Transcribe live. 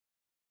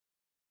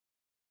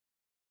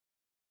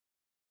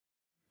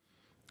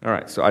All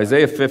right, so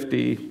Isaiah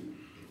 50,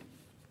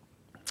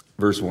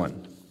 verse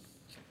 1.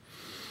 It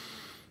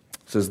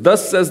says,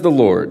 "Thus says the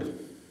Lord,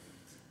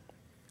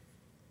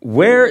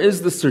 where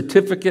is the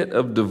certificate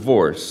of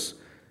divorce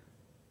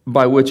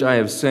by which I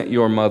have sent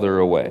your mother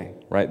away?"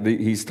 Right?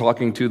 He's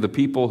talking to the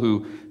people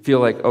who feel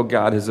like, oh,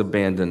 God has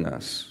abandoned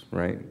us,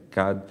 right?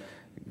 God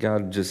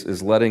just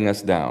is letting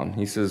us down.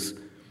 He says,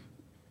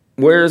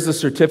 where is the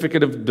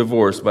certificate of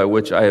divorce by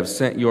which I have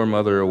sent your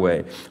mother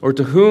away? Or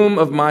to whom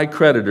of my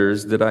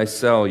creditors did I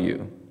sell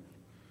you?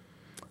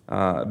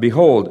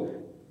 Behold,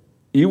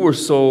 you were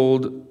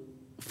sold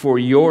for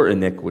your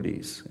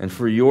iniquities, and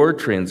for your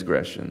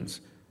transgressions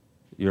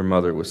your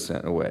mother was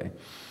sent away.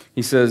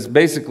 He says,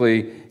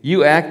 basically,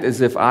 you act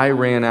as if I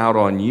ran out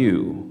on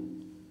you.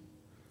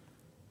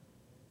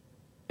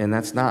 And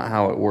that's not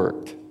how it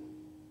worked.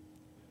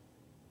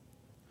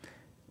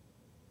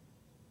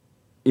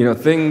 You know,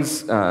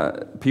 things,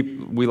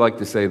 we like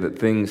to say that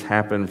things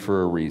happen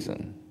for a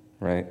reason,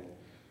 right?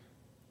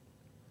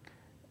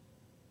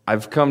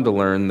 I've come to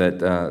learn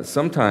that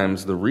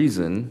sometimes the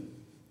reason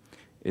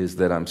is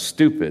that I'm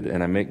stupid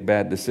and I make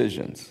bad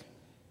decisions,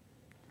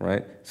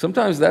 right?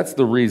 Sometimes that's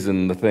the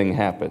reason the thing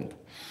happened.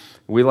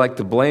 We like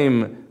to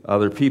blame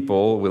other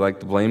people. We like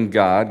to blame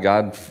God.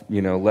 God,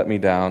 let me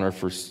down or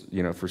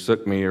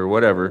forsook me or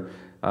whatever.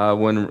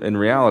 When in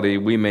reality,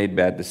 we made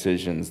bad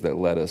decisions that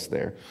led us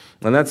there.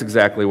 And that's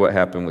exactly what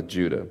happened with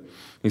Judah.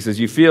 He says,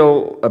 you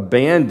feel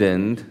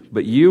abandoned,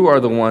 but you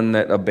are the one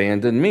that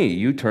abandoned me.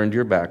 You turned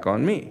your back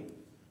on me.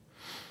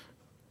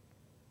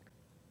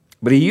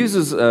 But he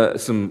uses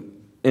some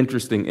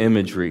interesting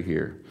imagery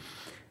here.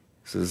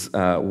 He says,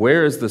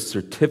 where is the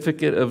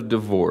certificate of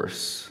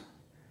divorce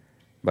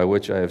by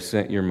which I have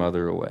sent your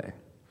mother away?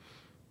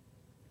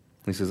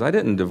 He says, I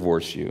didn't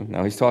divorce you.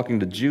 Now he's talking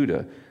to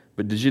Judah.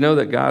 But did you know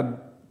that God,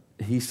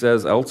 he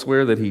says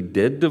elsewhere that he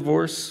did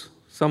divorce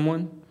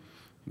someone?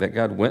 That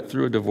God went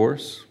through a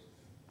divorce?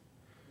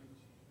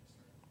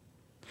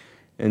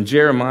 In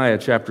Jeremiah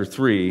chapter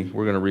 3,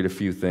 we're going to read a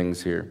few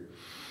things here.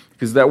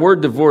 Because that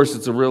word divorce,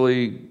 it's a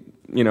really,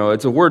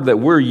 it's a word that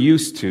we're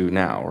used to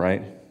now,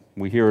 right?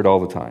 We hear it all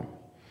the time.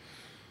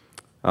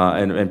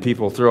 And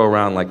people throw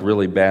around like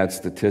really bad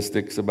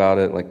statistics about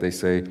it. Like they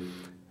say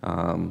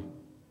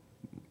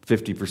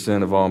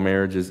 50% of all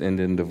marriages end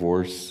in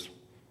divorce.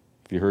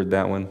 Have you heard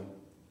that one?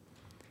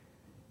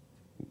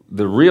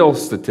 The real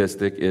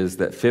statistic is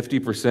that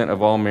 50%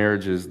 of all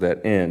marriages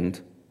that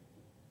end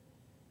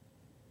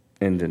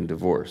in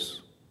divorce.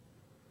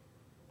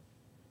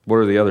 What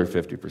are the other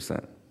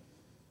 50%?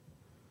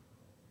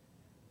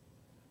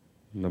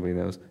 Nobody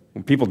knows.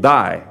 When people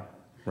die,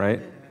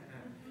 right?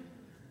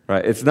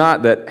 Right. It's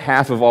not that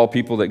half of all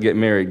people that get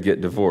married get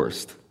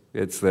divorced.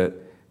 It's that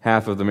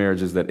half of the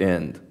marriages that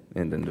end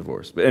in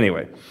divorce. But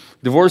anyway,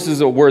 divorce is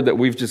a word that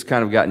we've just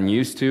kind of gotten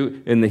used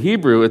to. In the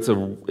Hebrew,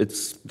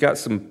 it's got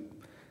some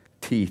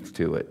teeth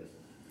to it.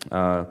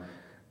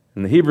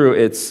 In the Hebrew,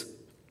 it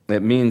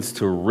means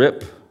to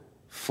rip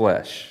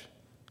flesh,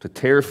 to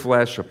tear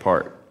flesh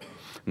apart.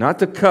 Not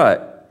to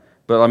cut,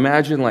 but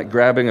imagine like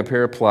grabbing a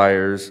pair of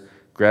pliers,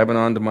 grabbing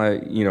onto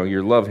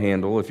your love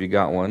handle if you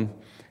got one,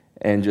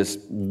 and just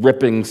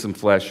ripping some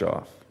flesh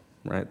off,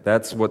 right?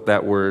 That's what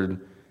that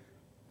word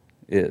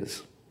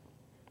is.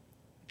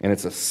 And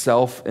it's a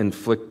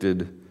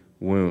self-inflicted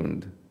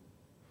wound.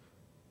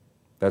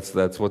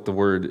 That's what the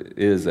word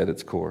is at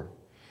its core.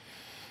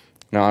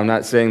 Now, I'm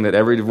not saying that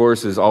every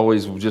divorce is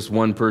always just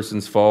one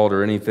person's fault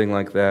or anything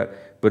like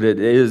that, but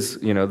it is,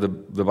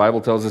 the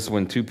Bible tells us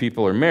when two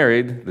people are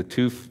married,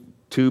 the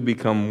two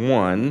become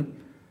one,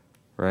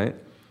 right?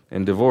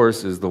 And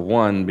divorce is the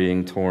one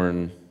being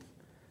torn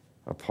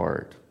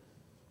apart.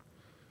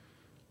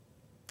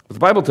 But the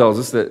Bible tells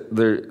us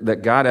that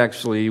God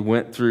actually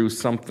went through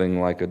something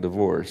like a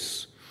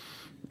divorce.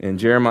 In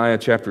Jeremiah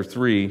chapter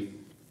 3,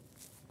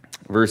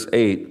 verse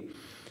 8,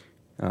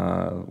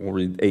 we'll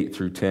read 8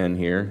 through 10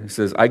 here. It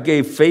says, I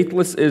gave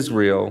faithless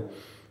Israel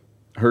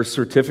her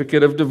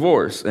certificate of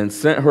divorce and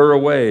sent her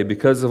away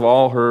because of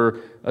all her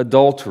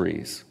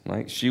adulteries.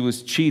 Like she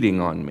was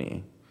cheating on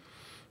me.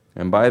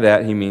 And by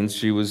that he means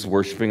she was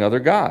worshiping other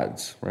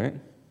gods, right?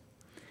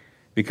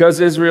 Because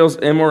Israel's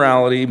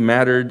immorality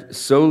mattered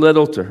so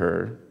little to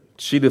her,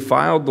 she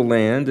defiled the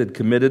land and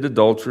committed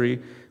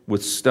adultery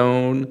with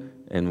stone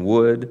and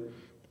wood.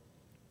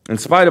 In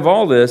spite of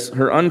all this,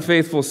 her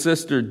unfaithful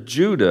sister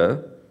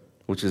Judah,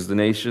 which is the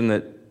nation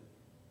that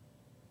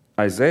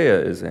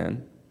Isaiah is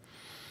in,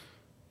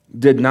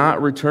 did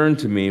not return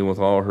to me with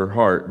all her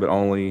heart, but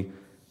only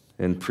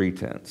in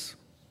pretense.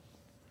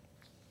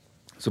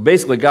 So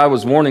basically, God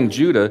was warning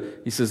Judah.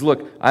 He says,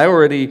 look, I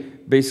already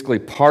basically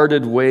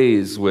parted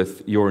ways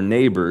with your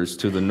neighbors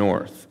to the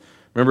north.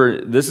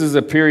 Remember, this is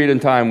a period in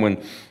time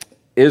when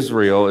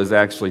Israel is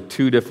actually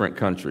two different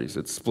countries.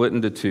 It's split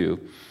into two.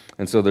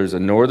 And so there's a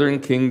northern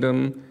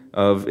kingdom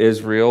of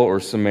Israel or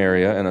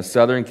Samaria and a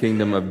southern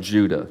kingdom of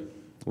Judah,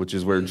 which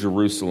is where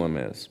Jerusalem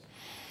is.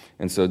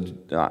 And so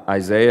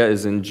Isaiah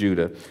is in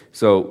Judah.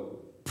 So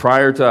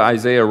prior to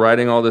Isaiah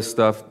writing all this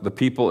stuff, the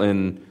people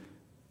in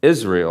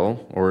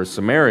Israel or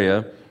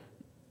Samaria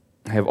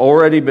have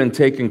already been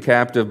taken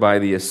captive by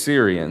the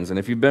Assyrians. And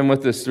if you've been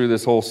with us through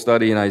this whole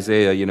study in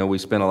Isaiah, you know we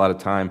spent a lot of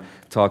time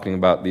talking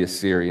about the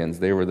Assyrians.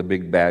 They were the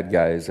big bad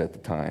guys at the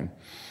time.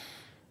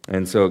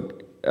 And so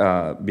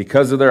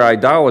because of their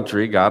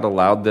idolatry, God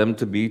allowed them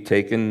to be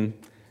taken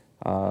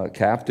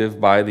captive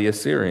by the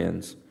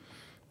Assyrians.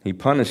 He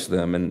punished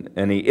them,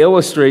 and he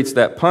illustrates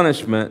that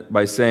punishment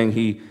by saying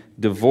he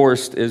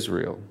divorced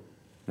Israel,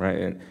 right?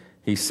 And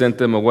he sent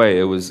them away.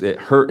 It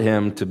hurt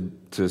him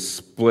to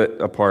split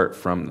apart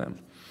from them.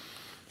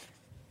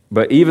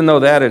 But even though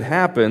that had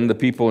happened, the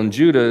people in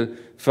Judah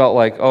felt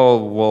like,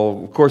 oh,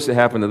 well, of course it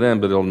happened to them,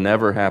 but it'll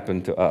never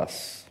happen to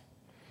us,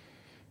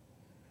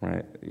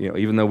 right? You know,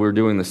 even though we're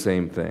doing the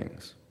same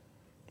things.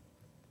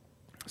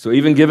 So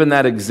even given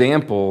that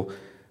example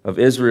of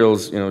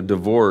Israel's,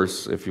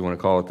 divorce, if you want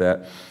to call it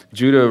that,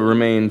 Judah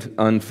remained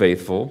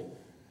unfaithful,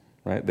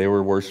 right? They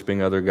were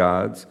worshiping other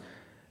gods,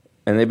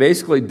 and they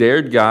basically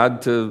dared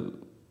God to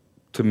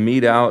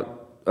mete out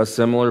a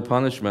similar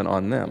punishment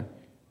on them.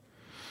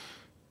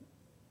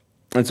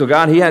 And so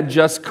God, he had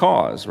just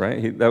cause,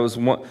 right? That's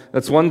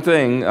one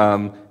thing.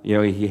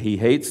 He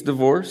hates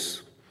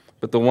divorce,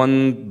 but the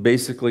one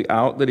basically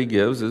out that he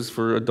gives is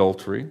for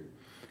adultery,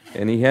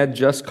 and he had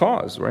just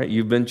cause, right?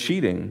 You've been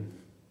cheating.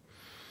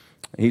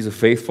 He's a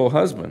faithful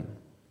husband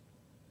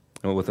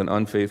with an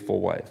unfaithful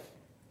wife.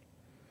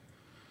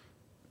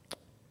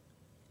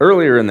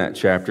 Earlier in that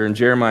chapter, in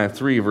Jeremiah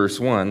 3, verse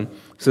 1, it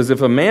says,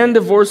 if a man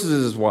divorces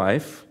his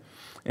wife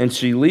and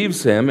she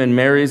leaves him and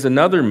marries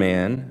another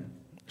man,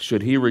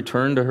 should he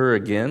return to her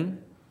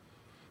again?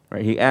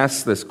 Right? He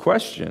asks this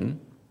question,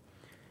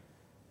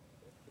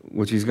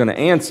 which he's going to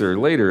answer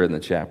later in the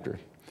chapter.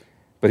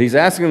 But he's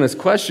asking this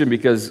question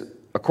because,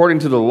 according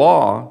to the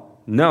law,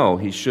 no,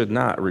 he should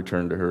not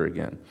return to her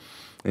again.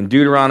 In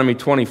Deuteronomy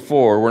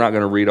 24, we're not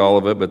going to read all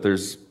of it, but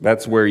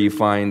that's where you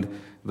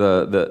find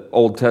the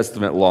Old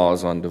Testament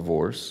laws on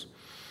divorce.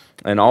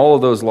 And all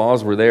of those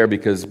laws were there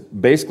because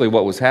basically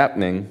what was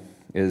happening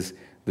is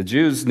the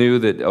Jews knew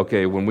that,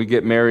 okay, when we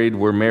get married,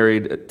 we're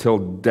married till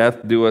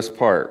death do us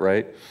part,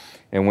 right?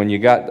 And when you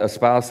got a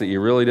spouse that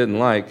you really didn't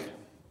like,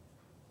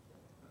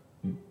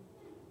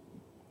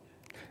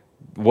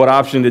 what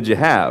option did you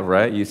have,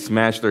 right? You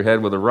smashed their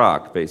head with a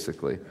rock,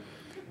 basically.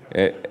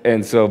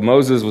 And so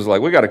Moses was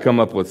like, we got to come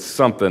up with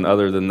something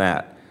other than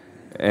that.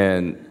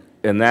 And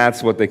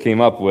that's what they came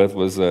up with,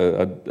 was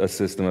a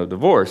system of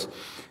divorce.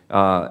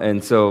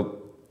 And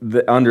so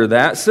under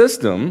that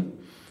system,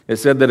 it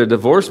said that a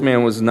divorced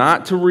man was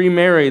not to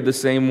remarry the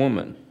same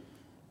woman.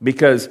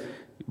 Because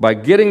by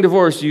getting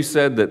divorced, you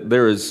said that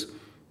there is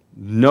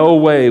no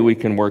way we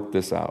can work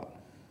this out.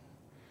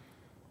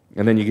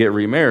 And then you get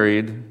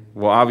remarried,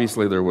 well,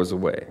 obviously there was a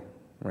way,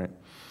 right?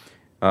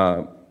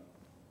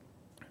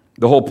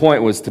 The whole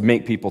point was to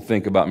make people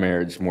think about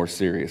marriage more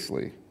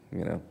seriously,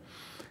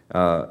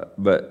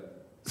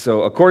 But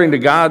so according to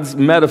God's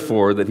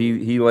metaphor that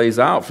he lays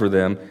out for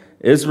them,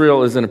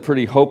 Israel is in a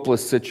pretty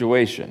hopeless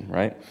situation,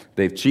 right?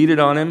 They've cheated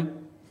on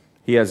him.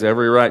 He has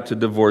every right to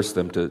divorce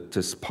them,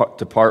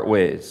 to part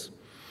ways.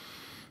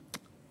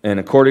 And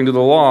according to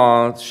the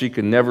law, she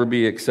can never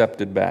be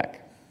accepted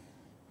back.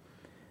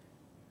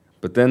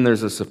 But then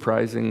there's a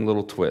surprising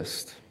little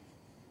twist.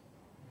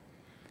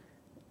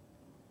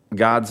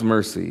 God's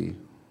mercy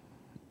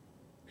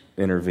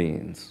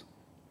intervenes.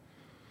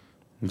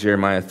 In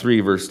Jeremiah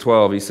 3, verse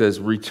 12, he says,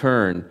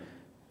 return,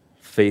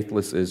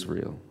 faithless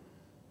Israel,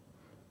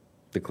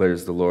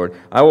 declares the Lord.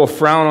 I will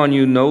frown on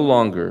you no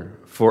longer,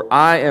 for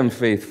I am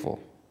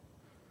faithful,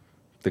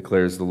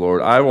 declares the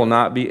Lord. I will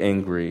not be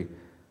angry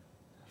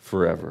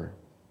forever.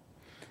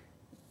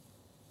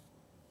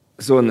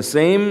 So in the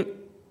same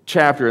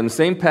chapter, in the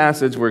same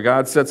passage where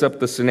God sets up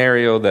the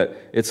scenario that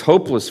it's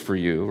hopeless for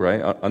you,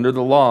 right? Under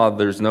the law,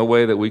 there's no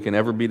way that we can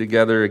ever be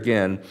together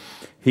again.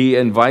 He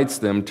invites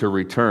them to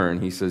return.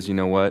 He says, you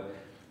know what?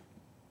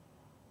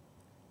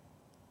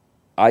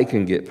 I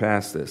can get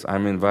past this.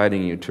 I'm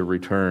inviting you to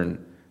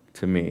return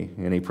to me.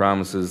 And he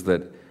promises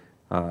that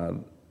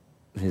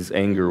his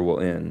anger will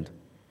end.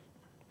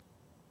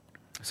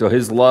 So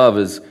his love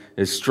is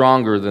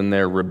stronger than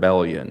their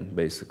rebellion,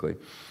 basically.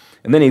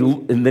 And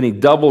then he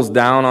doubles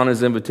down on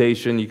his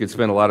invitation. You could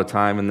spend a lot of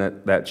time in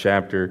that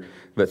chapter.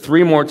 But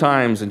 3 more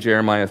times in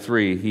Jeremiah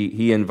 3,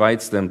 he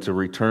invites them to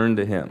return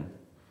to him.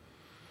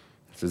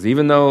 He says,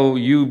 even though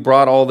you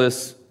brought all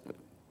this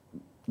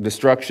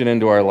destruction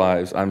into our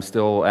lives, I'm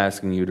still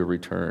asking you to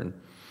return.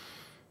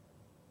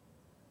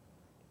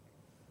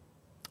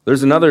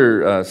 There's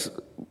another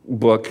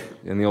book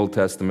in the Old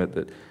Testament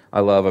that I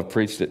love. I've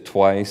preached it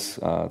twice.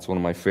 It's one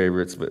of my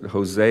favorites. But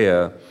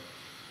Hosea.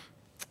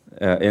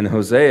 In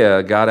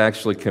Hosea, God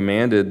actually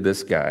commanded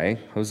this guy,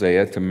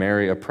 Hosea, to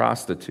marry a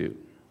prostitute.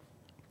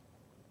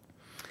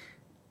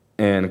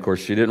 And of course,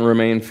 she didn't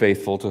remain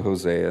faithful to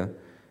Hosea.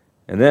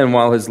 And then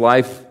while his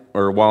wife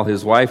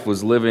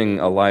was living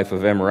a life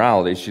of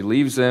immorality, she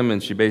leaves him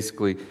and she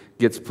basically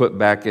gets put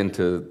back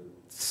into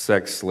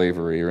sex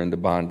slavery or into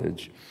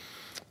bondage.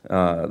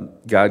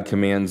 God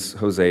commands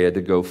Hosea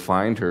to go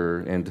find her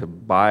and to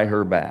buy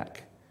her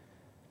back,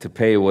 to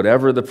pay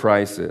whatever the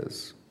price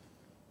is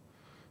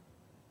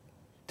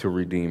to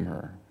redeem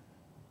her.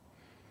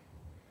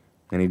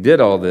 And he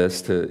did all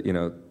this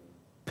to,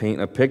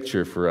 paint a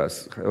picture for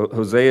us.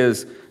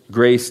 Hosea's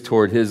grace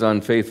toward his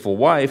unfaithful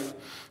wife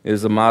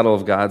is a model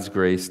of God's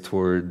grace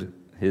toward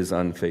his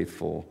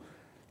unfaithful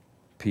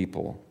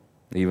people.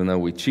 Even though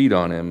we cheat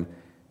on him,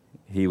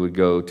 he would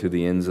go to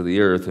the ends of the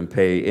earth and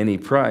pay any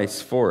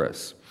price for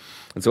us.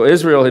 And so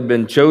Israel had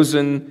been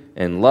chosen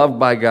and loved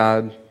by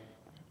God,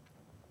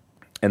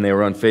 and they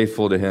were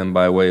unfaithful to him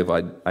by way of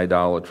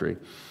idolatry.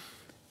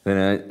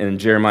 And in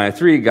Jeremiah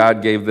 3,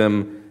 God gave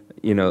them,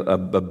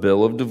 a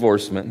bill of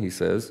divorcement, he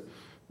says.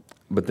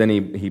 But then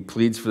he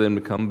pleads for them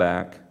to come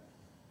back.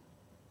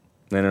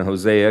 Then in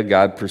Hosea,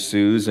 God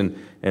pursues and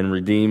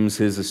redeems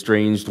his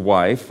estranged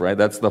wife, right?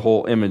 That's the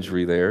whole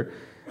imagery there.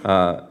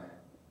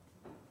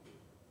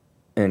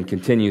 And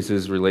continues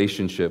his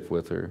relationship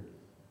with her.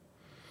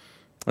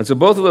 And so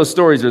both of those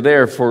stories are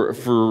there for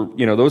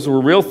those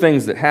were real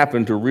things that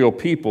happened to real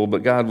people,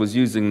 but God was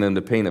using them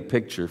to paint a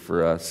picture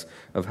for us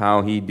of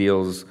how he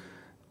deals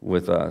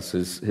with us.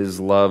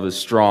 His love is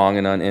strong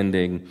and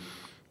unending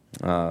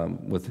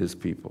with his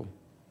people.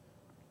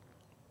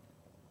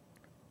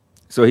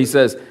 So he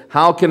says,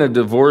 how can a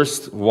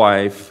divorced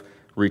wife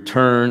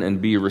return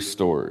and be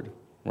restored,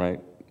 right?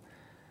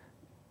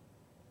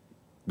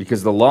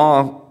 Because the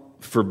law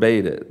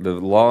forbade it. The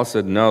law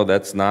said, no,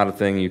 that's not a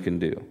thing you can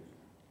do.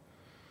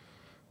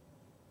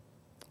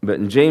 But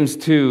in James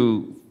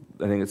 2,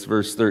 I think it's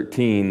verse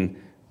 13,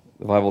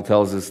 the Bible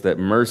tells us that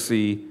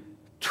mercy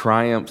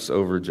triumphs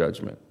over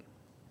judgment.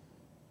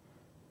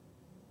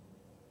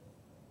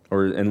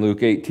 Or in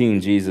Luke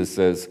 18, Jesus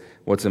says,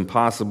 what's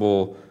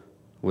impossible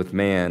with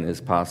man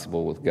is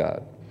possible with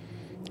God.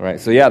 All right,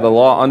 so yeah,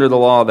 under the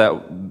law,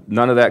 that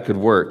none of that could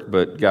work,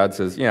 but God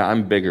says, yeah,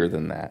 I'm bigger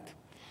than that.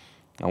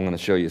 I want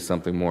to show you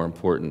something more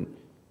important.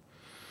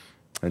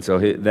 And so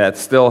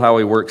that's still how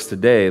he works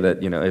today,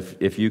 that,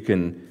 if you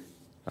can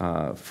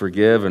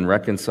forgive and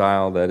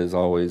reconcile, that is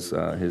always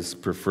his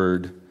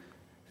preferred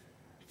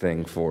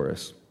thing for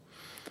us.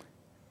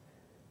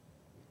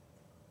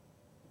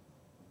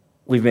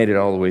 We've made it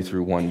all the way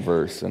through one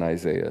verse in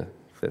Isaiah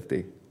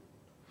 50.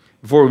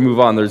 Before we move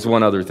on, there's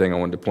one other thing I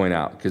wanted to point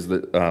out, because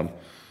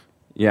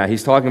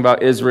he's talking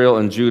about Israel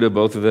and Judah,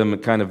 both of them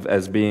kind of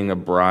as being a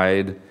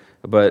bride,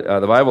 but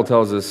the Bible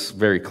tells us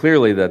very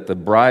clearly that the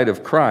bride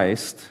of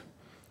Christ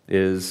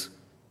is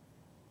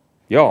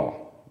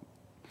y'all.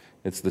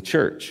 It's the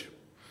church.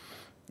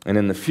 And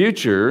in the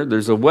future,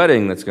 there's a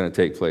wedding that's going to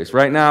take place.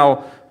 Right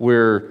now,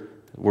 we're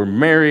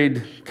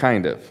married,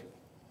 kind of,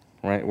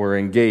 right? We're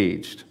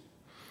engaged.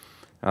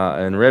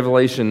 In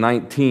Revelation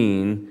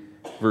 19,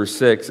 verse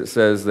 6, it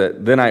says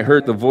that, then I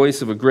heard the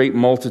voice of a great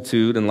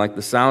multitude, and like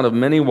the sound of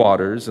many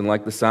waters, and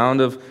like the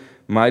sound of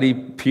mighty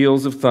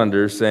peals of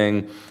thunder,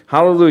 saying,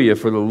 Hallelujah,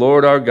 for the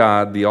Lord our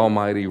God, the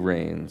Almighty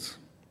reigns.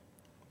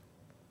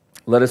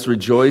 Let us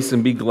rejoice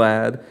and be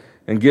glad,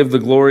 and give the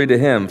glory to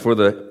him, for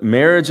the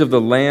marriage of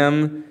the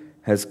Lamb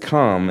has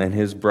come, and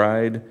his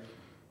bride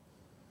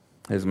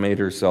has made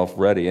herself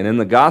ready. And in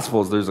the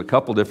Gospels, there's a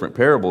couple different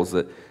parables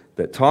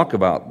that talk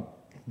about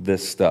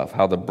this stuff,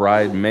 how the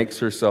bride makes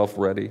herself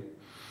ready.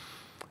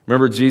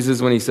 Remember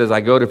Jesus when he says,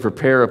 I go to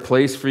prepare a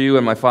place for you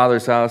in my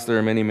Father's house, there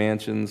are many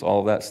mansions,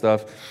 all of that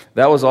stuff.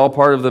 That was all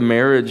part of the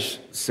marriage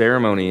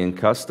ceremony and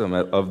custom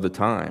of the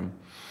time.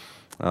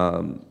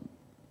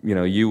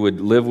 You would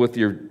live with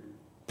your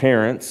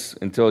parents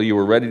until you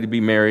were ready to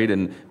be married,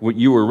 and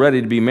you were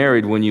ready to be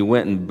married when you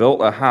went and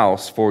built a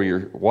house for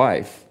your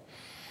wife.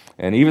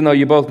 And even though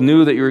you both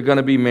knew that you were going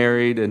to be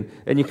married, and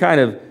you kind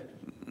of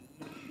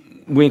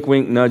wink,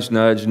 wink, nudge,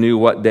 nudge, knew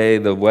what day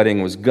the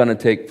wedding was going to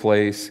take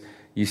place,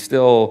 you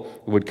still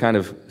would kind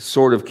of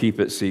sort of keep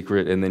it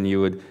secret, and then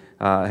you would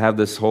have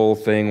this whole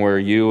thing where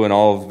you and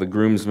all of the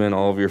groomsmen,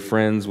 all of your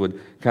friends would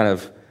kind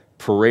of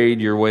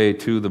parade your way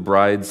to the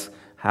bride's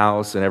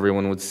house, and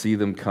everyone would see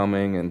them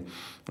coming, and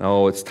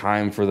it's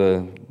time for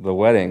the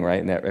wedding,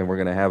 right? And we're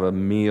going to have a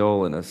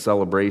meal and a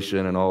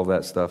celebration and all of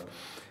that stuff.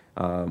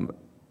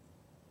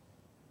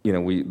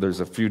 There's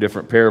a few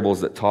different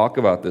parables that talk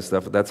about this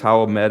stuff, but that's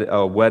how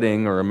a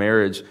wedding or a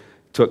marriage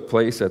took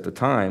place at the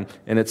time,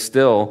 and it's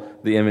still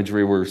the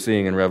imagery we're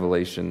seeing in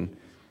Revelation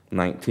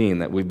 19,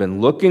 that we've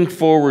been looking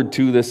forward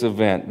to this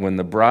event when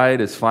the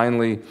bride is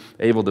finally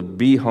able to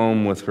be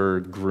home with her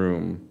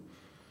groom.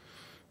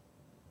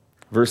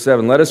 Verse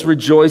 7, let us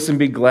rejoice and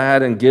be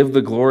glad and give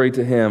the glory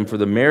to him, for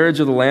the marriage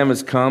of the Lamb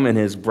has come, and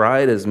his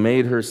bride has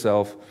made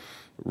herself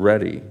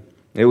ready.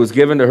 It was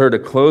given to her to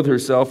clothe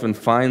herself in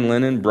fine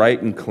linen,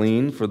 bright and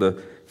clean, for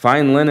the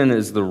fine linen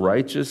is the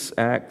righteous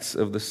acts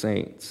of the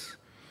saints.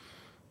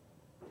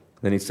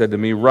 Then he said to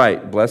me,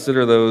 Write, blessed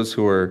are those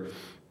who are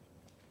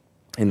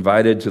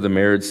invited to the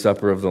marriage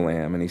supper of the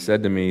Lamb. And he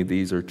said to me,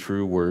 These are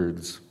true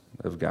words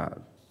of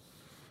God.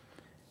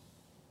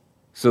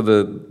 So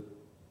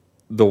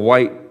the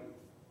white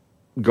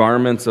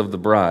garments of the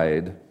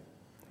bride,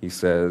 he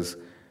says,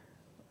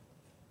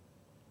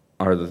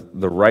 are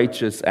the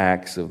righteous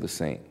acts of the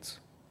saints.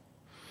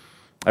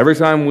 Every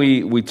time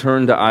we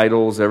turn to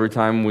idols, every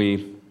time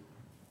we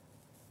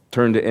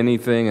turn to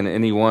anything and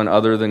anyone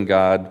other than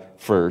God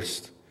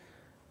first,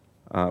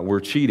 we're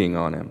cheating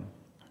on Him.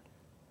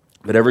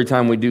 But every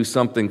time we do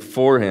something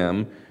for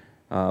Him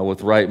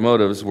with right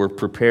motives, we're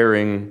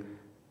preparing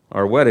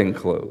our wedding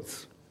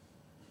clothes.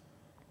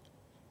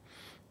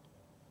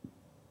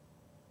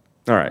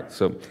 All right,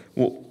 so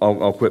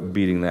I'll quit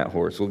beating that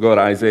horse. We'll go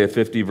to Isaiah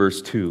 50,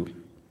 verse 2.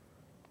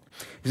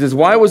 He says,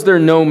 "Why was there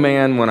no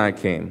man when I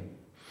came?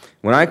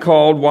 When I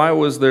called, why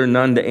was there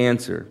none to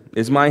answer?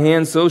 Is my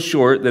hand so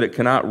short that it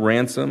cannot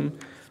ransom,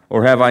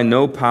 or have I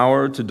no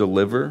power to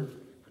deliver?"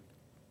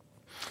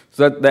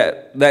 So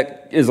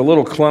that is a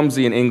little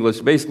clumsy in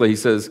English. Basically, he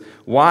says,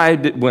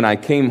 when I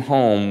came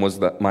home, was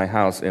my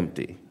house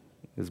empty?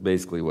 Is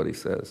basically what he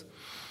says.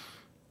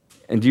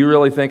 And do you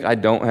really think I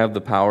don't have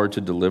the power to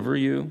deliver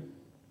you?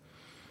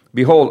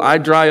 Behold, I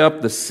dry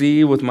up the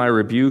sea with my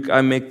rebuke.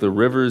 I make the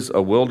rivers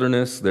a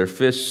wilderness. Their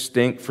fish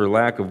stink for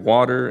lack of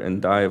water and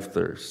die of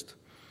thirst.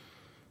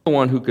 The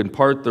one who can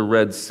part the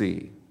Red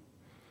Sea.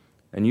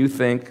 And you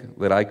think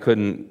that I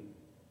couldn't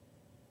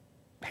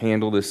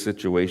handle this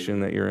situation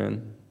that you're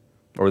in?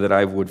 Or that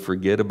I would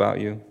forget about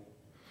you?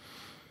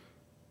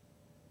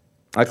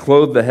 I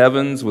clothe the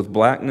heavens with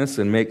blackness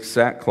and make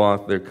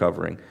sackcloth their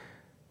covering.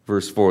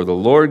 Verse 4, the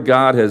Lord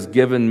God has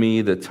given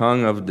me the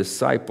tongue of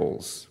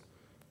disciples,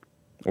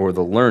 or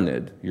the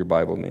learned, your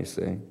Bible may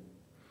say,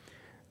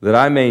 that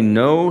I may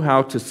know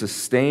how to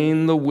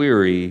sustain the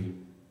weary,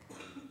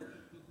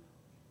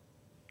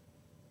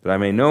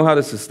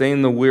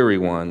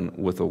 one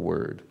with a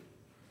word.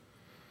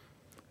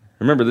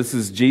 Remember, this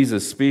is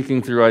Jesus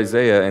speaking through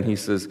Isaiah, and he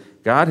says,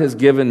 God has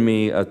given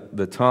me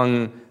the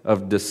tongue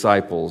of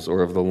disciples,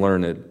 or of the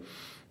learned.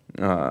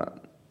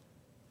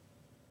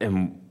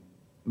 And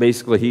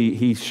basically,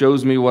 he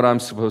shows me what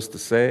I'm supposed to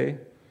say.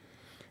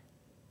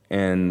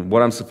 And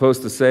what I'm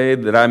supposed to say,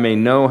 that I may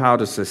know how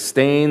to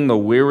sustain the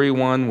weary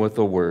one with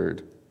a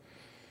word.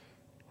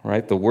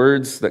 Right? The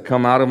words that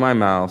come out of my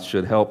mouth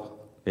should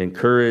help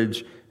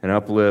encourage and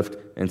uplift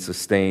and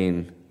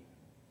sustain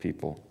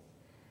people.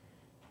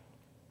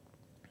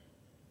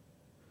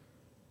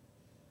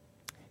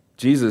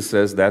 Jesus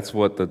says that's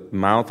what the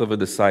mouth of a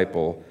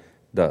disciple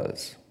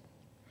does.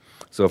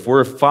 So if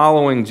we're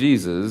following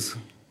Jesus,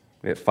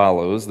 it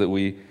follows that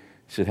we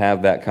should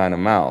have that kind of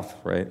mouth,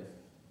 right?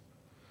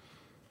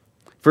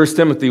 1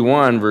 Timothy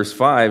 1, verse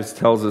 5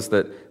 tells us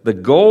that the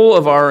goal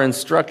of our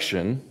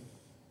instruction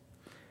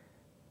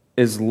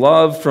is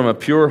love from a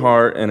pure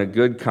heart and a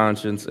good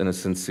conscience and a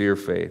sincere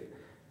faith.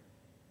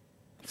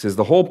 It says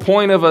the whole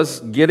point of us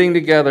getting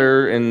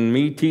together and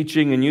me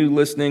teaching and you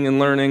listening and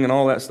learning and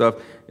all that stuff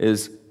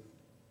is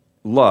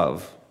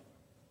love.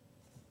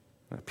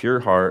 A pure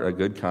heart, a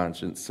good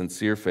conscience,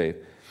 sincere faith.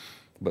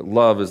 But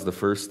love is the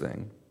first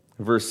thing.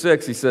 In verse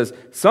 6, he says,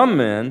 some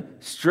men,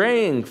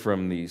 straying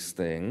from these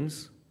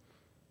things,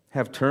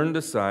 have turned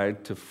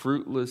aside to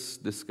fruitless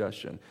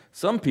discussion.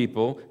 Some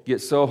people get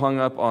so hung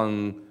up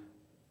on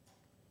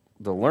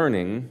the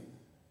learning,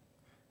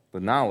 the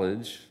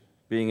knowledge,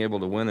 being able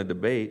to win a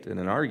debate and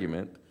an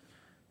argument,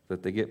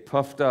 that they get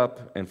puffed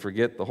up and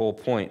forget the whole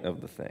point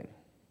of the thing.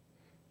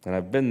 And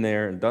I've been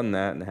there and done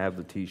that and have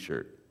the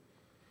t-shirt.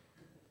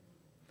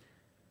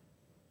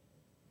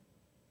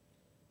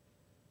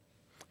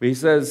 But he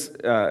says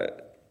that,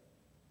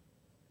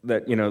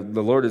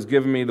 the Lord has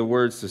given me the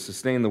words to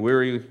sustain the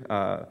weary,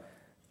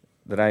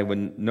 that I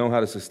would know how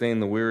to sustain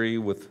the weary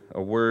with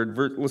a word.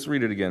 Let's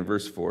read it again,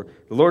 verse 4.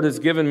 The Lord has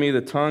given me the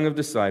tongue of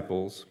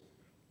disciples,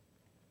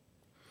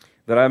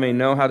 that I may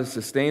know how to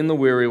sustain the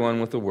weary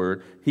one with a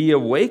word. He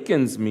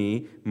awakens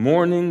me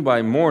morning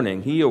by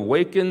morning. He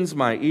awakens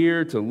my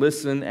ear to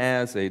listen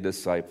as a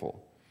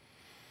disciple.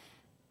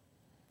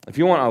 If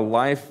you want a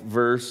life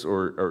verse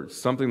or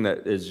something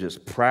that is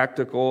just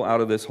practical out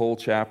of this whole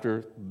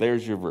chapter,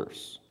 there's your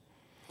verse.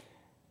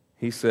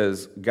 He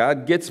says,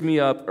 God gets me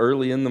up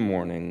early in the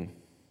morning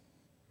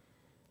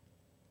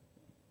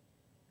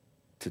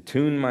to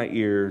tune my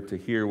ear to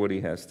hear what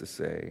he has to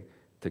say,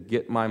 to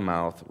get my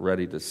mouth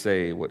ready to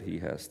say what he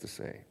has to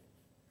say.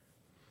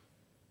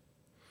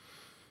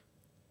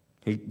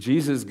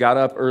 Jesus got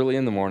up early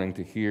in the morning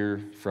to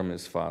hear from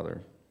his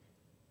Father.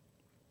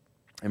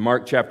 In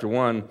Mark chapter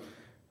 1,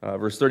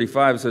 verse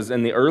 35, it says,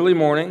 in the early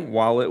morning,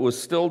 while it was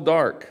still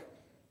dark,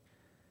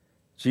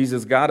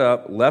 Jesus got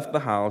up, left the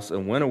house,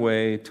 and went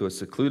away to a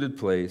secluded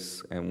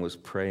place and was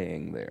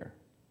praying there.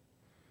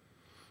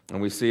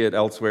 And we see it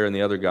elsewhere in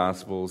the other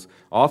Gospels.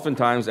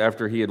 Oftentimes,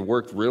 after he had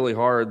worked really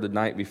hard the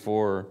night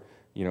before,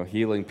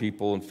 healing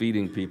people and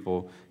feeding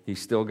people, he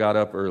still got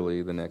up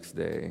early the next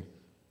day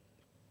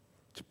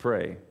to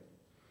pray.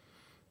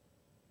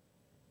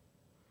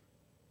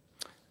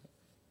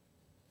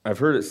 I've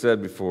heard it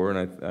said before,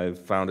 and I've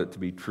found it to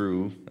be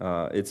true.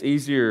 It's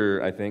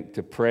easier, I think,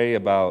 to pray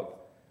about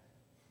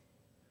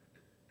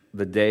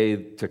the day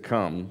to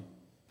come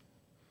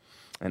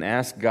and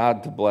ask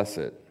God to bless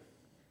it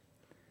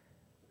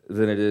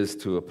than it is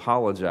to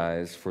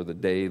apologize for the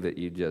day that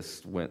you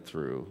just went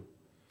through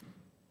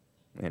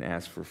and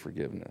ask for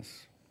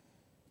forgiveness.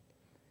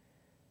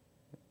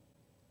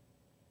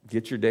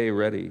 get your day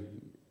ready.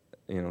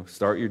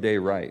 Start your day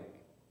right.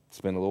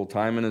 Spend a little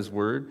time in His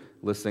Word,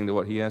 listening to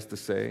what He has to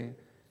say,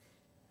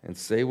 and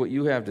say what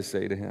you have to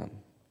say to Him.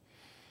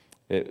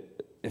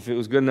 If it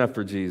was good enough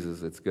for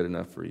Jesus, it's good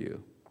enough for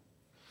you.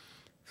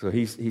 So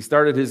he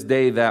started his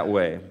day that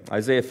way.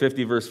 Isaiah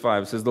 50, verse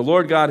 5 says, "The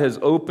Lord God has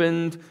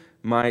opened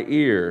my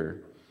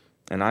ear,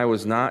 and I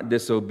was not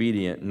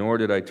disobedient, nor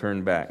did I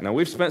turn back." Now,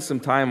 we've spent some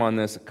time on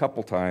this a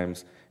couple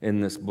times in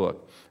this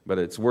book, but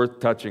it's worth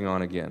touching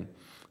on again.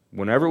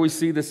 Whenever we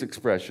see this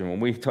expression,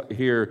 when we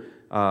hear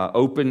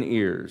open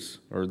ears,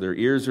 or their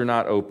ears are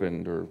not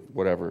opened, or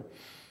whatever,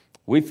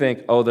 we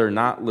think, oh, they're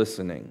not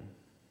listening,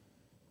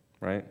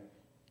 right?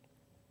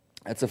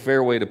 That's a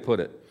fair way to put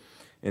it.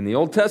 In the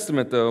Old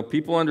Testament, though,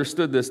 people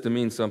understood this to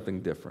mean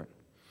something different.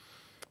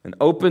 An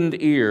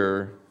opened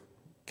ear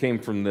came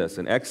from this.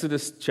 In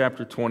Exodus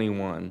chapter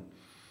 21,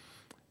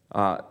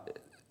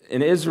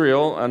 in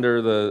Israel,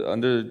 under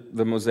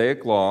the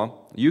Mosaic law,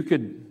 you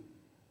could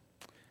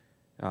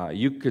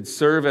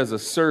serve as a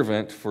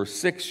servant for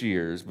 6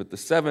 years, but the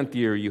 7th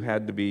year you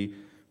had to be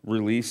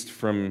released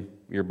from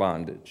your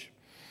bondage.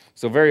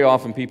 So very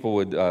often people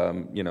would,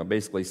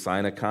 basically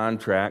sign a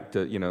contract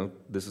to,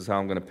 this is how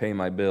I'm going to pay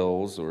my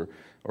bills, or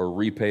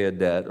repay a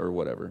debt, or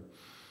whatever.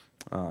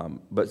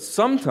 But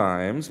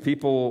sometimes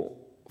people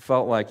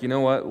felt like, you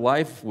know what,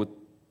 life with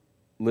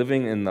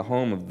living in the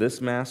home of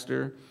this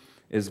master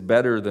is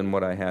better than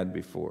what I had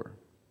before.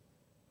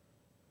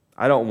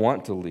 I don't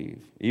want to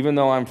leave. Even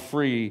though I'm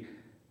free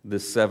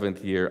this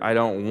 7th year, I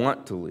don't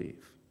want to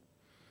leave.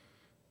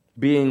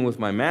 Being with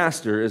my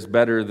master is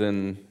better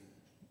than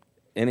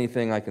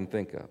anything I can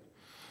think of.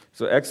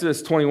 So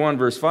Exodus 21,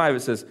 verse 5, it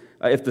says,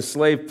 "If the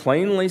slave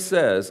plainly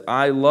says,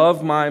 'I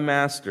love my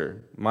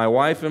master, my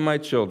wife and my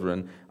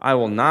children,' I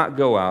will not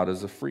go out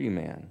as a free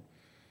man."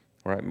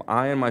 All right,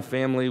 I and my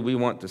family, we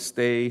want to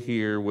stay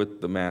here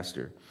with the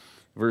master.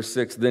 Verse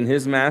 6, "Then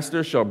his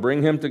master shall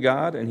bring him to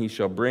God, and he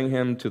shall bring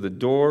him to the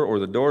door or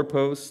the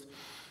doorpost,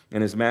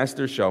 and his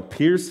master shall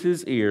pierce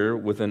his ear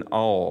with an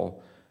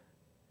awl,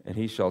 and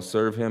he shall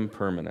serve him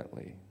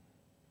permanently."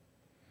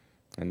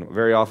 And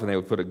very often they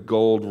would put a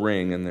gold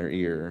ring in their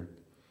ear.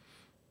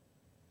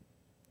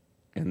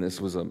 And this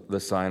was the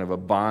sign of a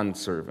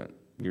bondservant.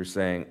 You're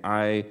saying,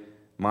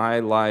 my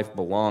life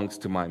belongs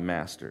to my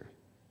master.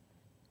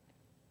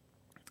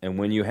 And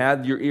when you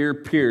had your ear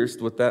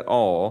pierced with that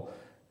awl,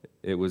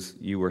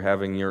 you were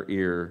having your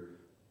ear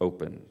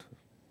opened.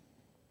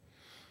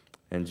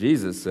 And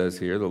Jesus says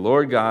here, "The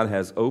Lord God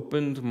has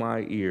opened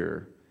my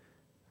ear.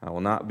 I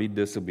will not be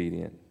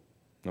disobedient,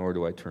 nor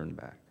do I turn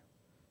back."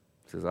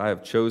 He says, I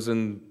have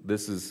chosen,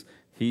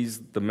 He's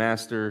the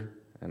master,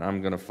 and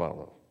I'm going to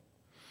follow.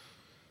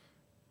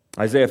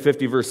 Isaiah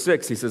 50, verse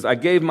 6, he says, "I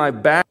gave my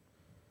back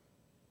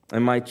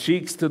and my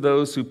cheeks to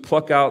those who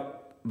pluck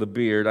out the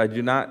beard. I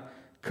do not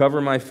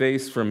cover my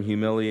face from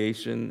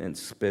humiliation and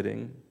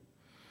spitting.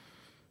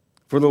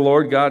 For the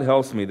Lord God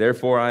helps me,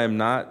 therefore I am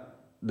not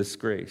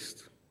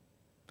disgraced.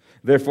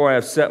 Therefore I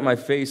have set my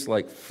face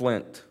like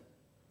flint,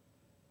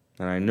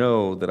 and I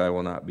know that I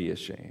will not be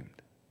ashamed."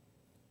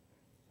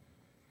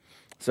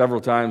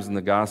 Several times in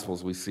the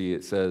Gospels we see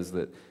it says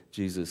that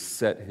Jesus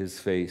set his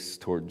face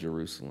toward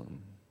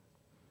Jerusalem.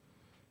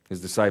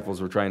 His disciples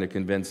were trying to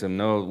convince him,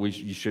 no,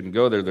 you shouldn't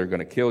go there, they're going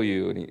to kill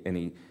you. And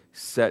he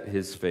set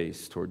his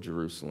face toward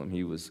Jerusalem.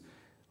 He was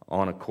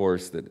on a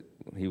course that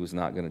he was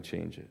not going to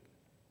change it.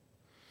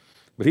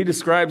 But he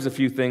describes a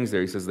few things there.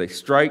 He says, they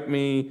strike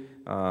me,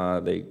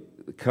 they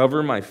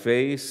cover my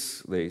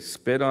face, they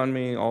spit on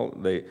me,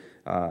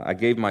 I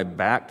gave my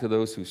back to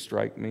those who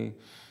strike me.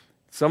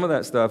 Some of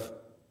that stuff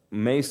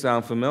may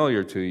sound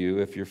familiar to you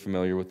if you're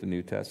familiar with the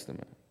New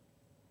Testament.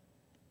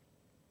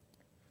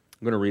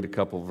 I'm going to read a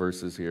couple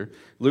verses here.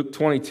 Luke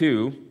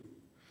 22,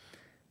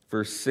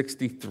 verse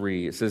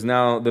 63. It says,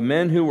 "Now the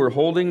men who were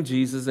holding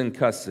Jesus in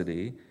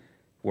custody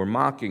were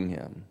mocking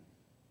him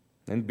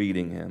and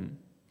beating him,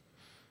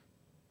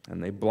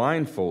 and they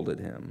blindfolded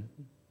him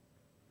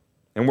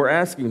and were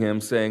asking him,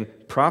 saying,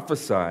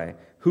 'Prophesy,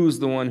 who's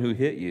the one who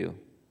hit you?'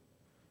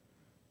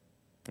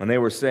 And they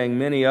were saying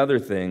many other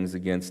things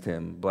against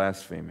him,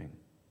 blaspheming."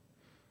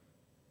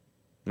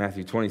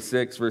 Matthew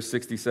 26, verse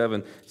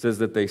 67 says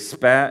that they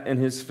spat in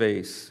his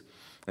face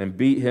and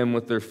beat him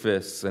with their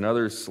fists, and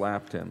others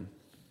slapped him.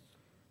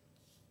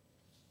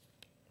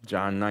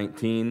 John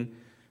 19,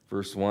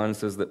 verse 1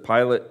 says that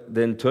Pilate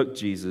then took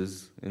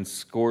Jesus and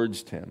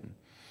scourged him.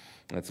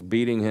 That's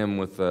beating him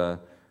with a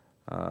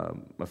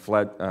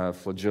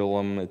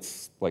flagellum.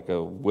 It's like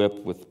a whip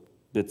with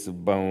bits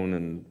of bone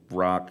and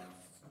rock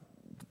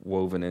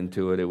woven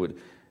into it. It would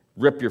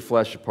rip your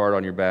flesh apart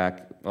on your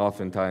back,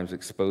 oftentimes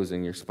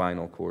exposing your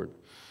spinal cord.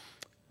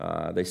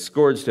 They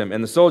scourged him,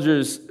 and the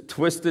soldiers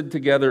twisted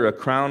together a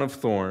crown of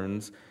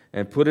thorns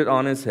and put it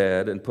on his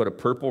head and put a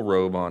purple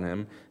robe on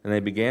him, and they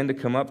began to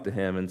come up to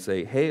him and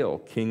say, "Hail,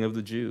 King of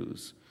the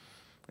Jews,"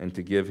 and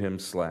to give him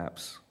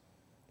slaps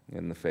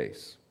in the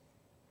face.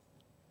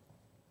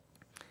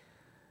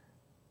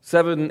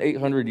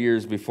 700-800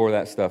 years before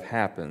that stuff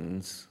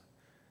happens,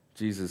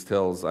 Jesus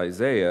tells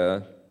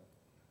Isaiah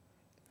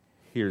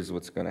here's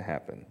what's going to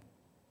happen.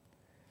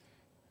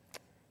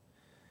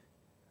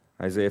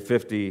 Isaiah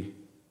 50,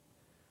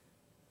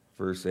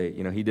 verse 8.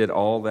 He did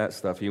all that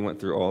stuff. He went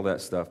through all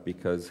that stuff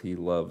because he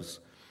loves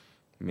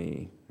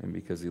me and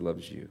because he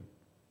loves you.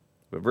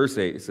 But verse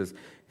 8, it says,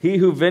 he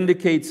who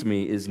vindicates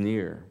me is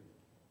near.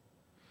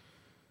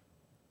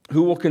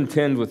 Who will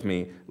contend with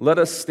me? Let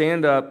us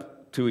stand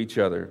up to each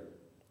other.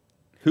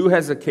 Who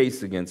has a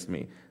case against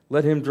me?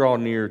 Let him draw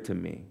near to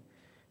me.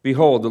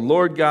 Behold, the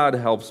Lord God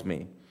helps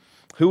me.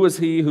 Who is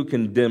he who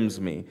condemns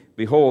me?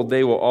 Behold,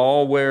 they will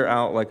all wear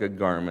out like a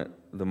garment.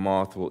 The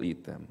moth will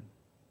eat them.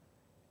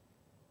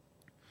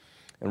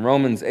 In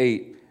Romans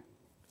 8,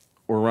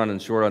 we're running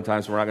short on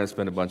time, so we're not going to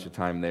spend a bunch of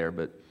time there.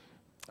 But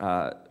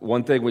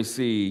one thing we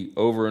see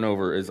over and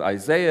over is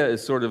Isaiah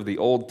is sort of the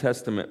Old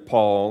Testament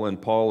Paul,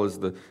 and Paul is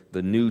the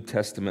New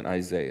Testament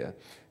Isaiah.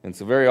 And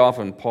so very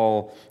often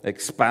Paul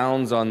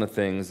expounds on the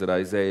things that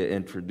Isaiah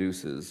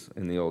introduces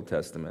in the Old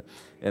Testament.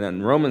 And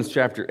in Romans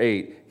chapter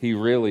 8, he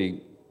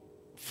really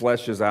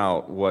fleshes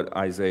out what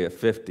Isaiah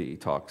 50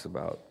 talks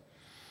about.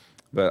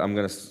 But I'm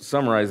going to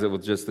summarize it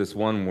with just this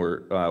one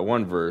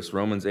verse,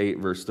 Romans 8,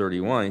 verse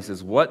 31. He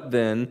says, what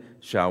then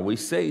shall we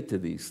say to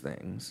these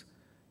things?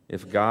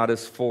 If God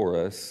is for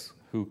us,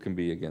 who can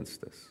be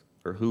against us?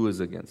 Or who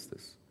is against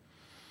us?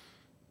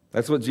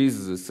 That's what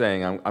Jesus is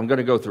saying. I'm going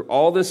to go through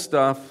all this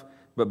stuff,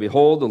 but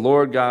behold, the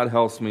Lord God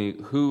helps me.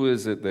 Who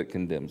is it that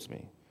condemns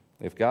me?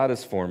 If God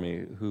is for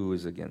me, who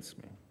is against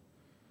me?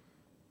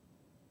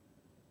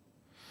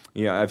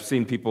 I've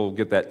seen people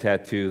get that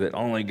tattoo that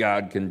only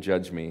God can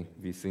judge me.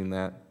 Have you seen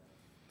that?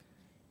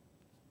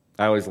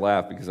 I always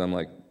laugh because I'm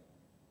like,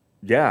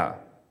 yeah.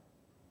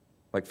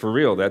 Like, for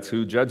real, that's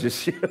who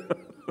judges you.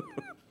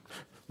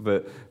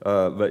 But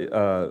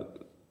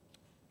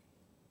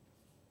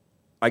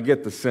I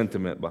get the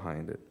sentiment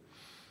behind it.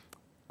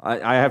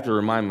 I have to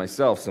remind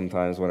myself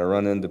sometimes when I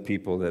run into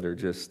people that are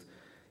just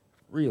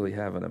really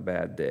having a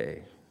bad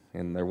day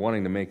and they're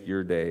wanting to make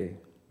your day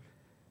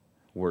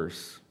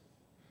worse.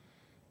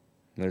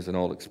 There's an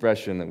old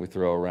expression that we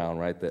throw around,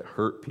 right, that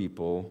hurt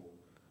people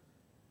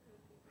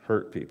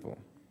hurt people.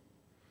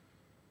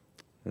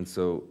 And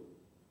so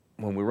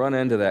when we run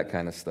into that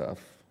kind of stuff,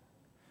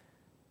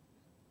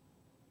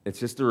 it's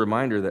just a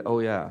reminder that, oh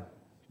yeah,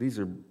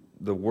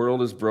 the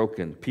world is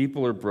broken.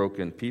 People are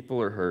broken.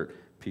 People are hurt.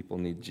 People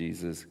need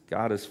Jesus.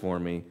 God is for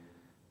me.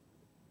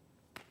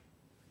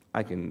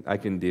 I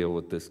can deal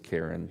with this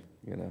Karen,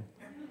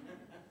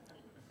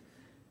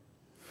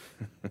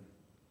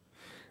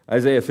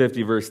 Isaiah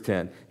 50, verse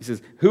 10. He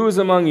says, who is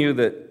among you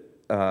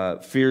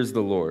that fears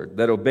the Lord,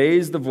 that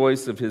obeys the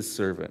voice of his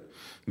servant,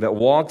 that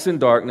walks in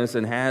darkness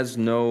and has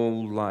no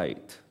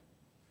light?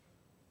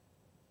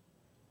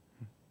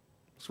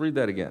 Let's read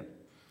that again.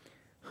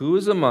 Who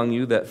is among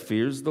you that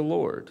fears the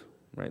Lord?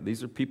 Right?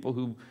 These are people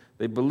who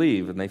they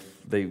believe and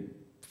they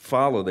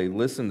follow, they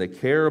listen, they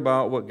care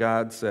about what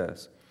God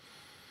says.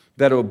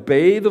 That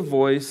obey the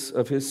voice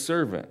of his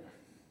servant,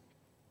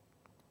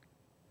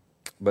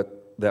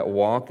 but that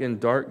walk in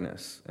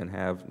darkness and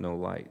have no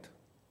light.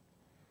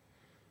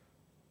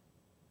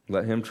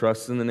 Let him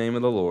trust in the name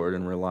of the Lord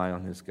and rely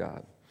on his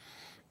God.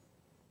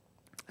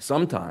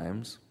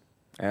 Sometimes,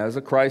 as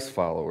a Christ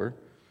follower,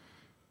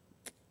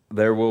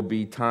 there will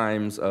be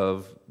times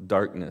of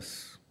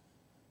darkness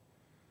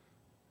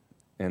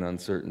and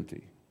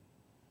uncertainty.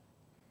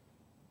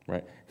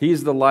 Right?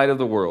 He's the light of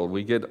the world.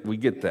 We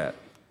get that.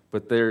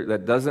 But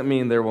that doesn't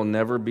mean there will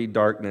never be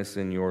darkness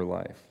in your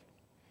life.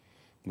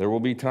 There will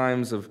be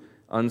times of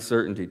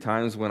uncertainty,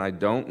 times when I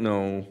don't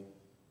know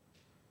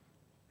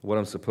what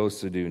I'm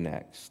supposed to do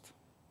next.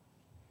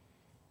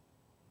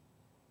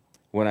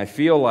 When I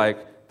feel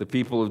like the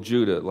people of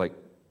Judah, like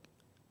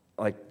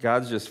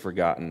God's just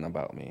forgotten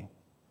about me.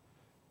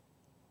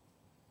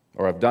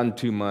 Or I've done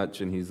too much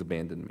and he's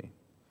abandoned me.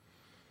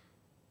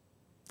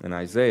 And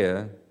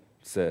Isaiah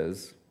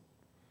says,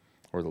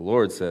 or the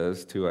Lord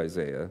says to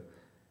Isaiah,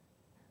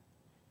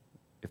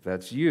 if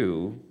that's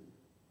you,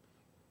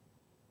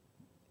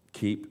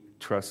 keep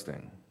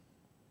trusting.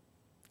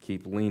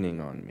 Keep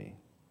leaning on me.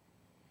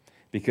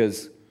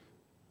 Because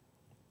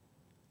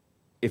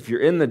if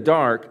you're in the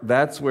dark,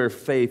 that's where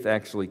faith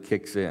actually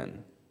kicks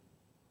in.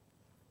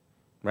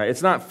 Right?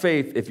 It's not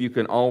faith if you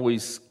can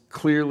always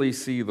clearly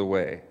see the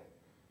way.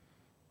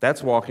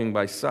 That's walking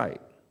by sight.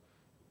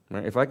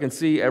 Right? If I can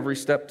see every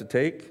step to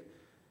take,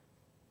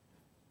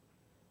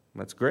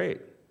 that's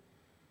great.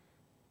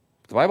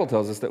 The Bible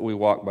tells us that we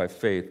walk by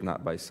faith,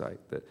 not by sight.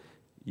 That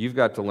you've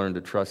got to learn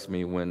to trust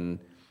me when,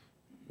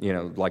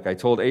 like I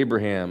told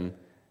Abraham,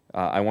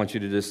 I want you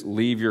to just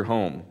leave your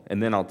home,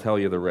 and then I'll tell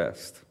you the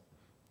rest.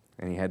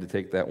 And he had to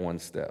take that one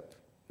step,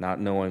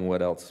 not knowing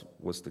what else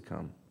was to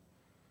come.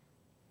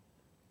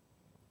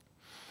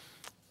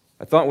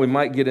 I thought we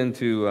might get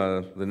into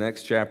the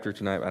next chapter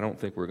tonight. I don't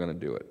think we're going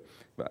to do it.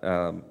 But,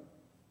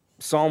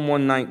 Psalm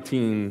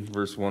 119,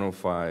 verse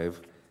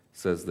 105,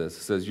 says this.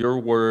 It says, your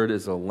word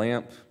is a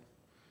lamp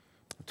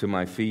to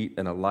my feet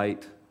and a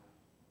light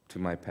to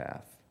my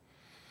path.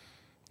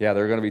 Yeah,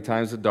 there are going to be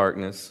times of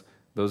darkness,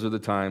 Those are the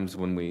times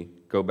when we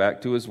go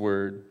back to His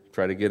Word,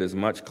 try to get as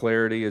much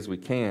clarity as we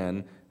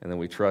can, and then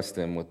we trust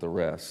Him with the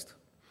rest.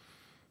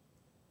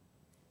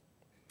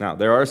 Now,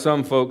 there are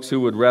some folks who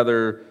would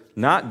rather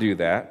not do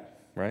that,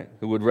 right?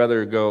 Who would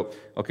rather go,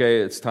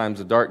 okay, it's times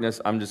of darkness,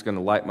 I'm just going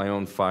to light my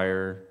own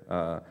fire,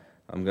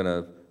 I'm going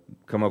to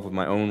come up with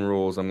my own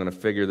rules, I'm going to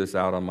figure this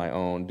out on my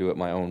own, do it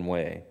my own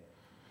way.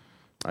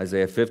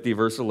 Isaiah 50,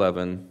 verse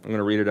 11, I'm going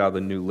to read it out of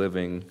the New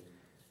Living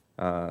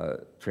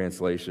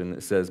Translation.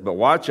 It says, "But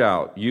watch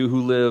out, you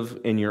who live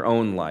in your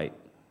own light,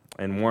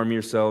 and warm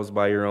yourselves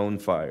by your own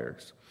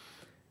fires.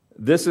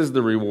 This is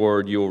the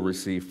reward you will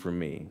receive from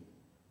me.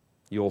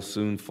 You'll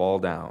soon fall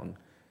down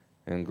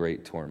in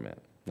great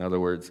torment." In other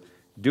words,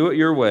 do it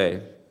your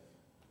way,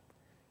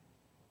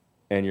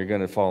 and you're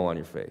going to fall on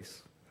your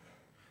face.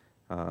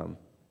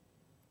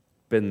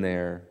 Been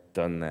there,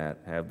 done that,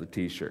 have the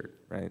t-shirt,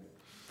 right?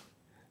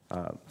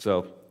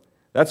 So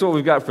that's what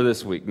we've got for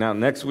this week. Now,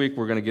 next week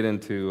we're going to get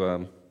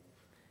into,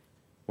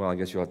 well, I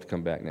guess you'll have to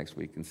come back next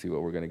week and see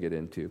what we're going to get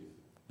into.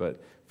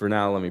 But for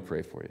now, let me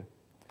pray for you.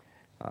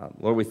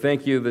 Lord, we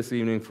thank you this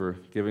evening for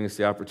giving us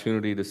the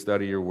opportunity to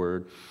study your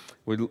word.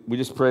 We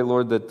just pray,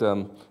 Lord, that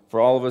for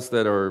all of us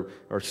that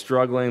are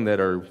struggling,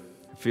 that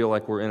feel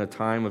like we're in a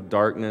time of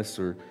darkness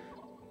or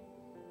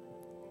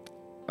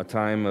a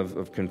time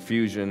of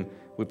confusion,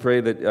 we pray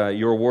that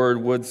your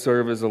word would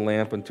serve as a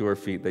lamp unto our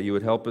feet, that you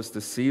would help us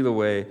to see the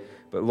way.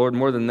 But Lord,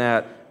 more than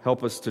that,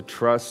 help us to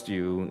trust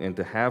you and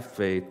to have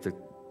faith,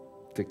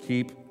 to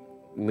keep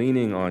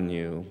leaning on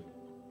you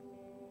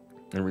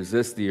and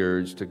resist the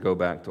urge to go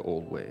back to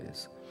old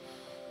ways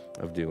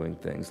of doing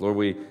things. Lord,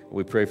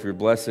 we pray for your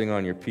blessing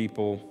on your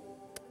people.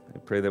 I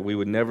pray that we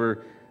would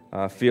never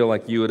feel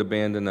like you would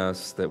abandon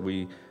us, that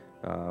we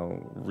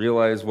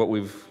realize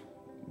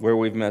where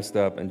we've messed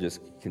up and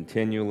just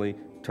continually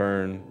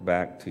turn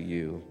back to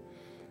you.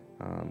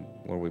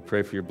 Lord, we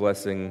pray for your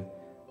blessing.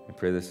 I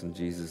pray this in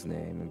Jesus'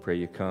 name, and pray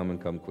you come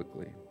and come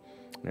quickly.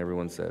 And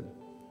everyone said,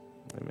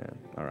 amen.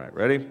 All right,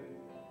 ready?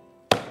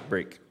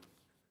 Break.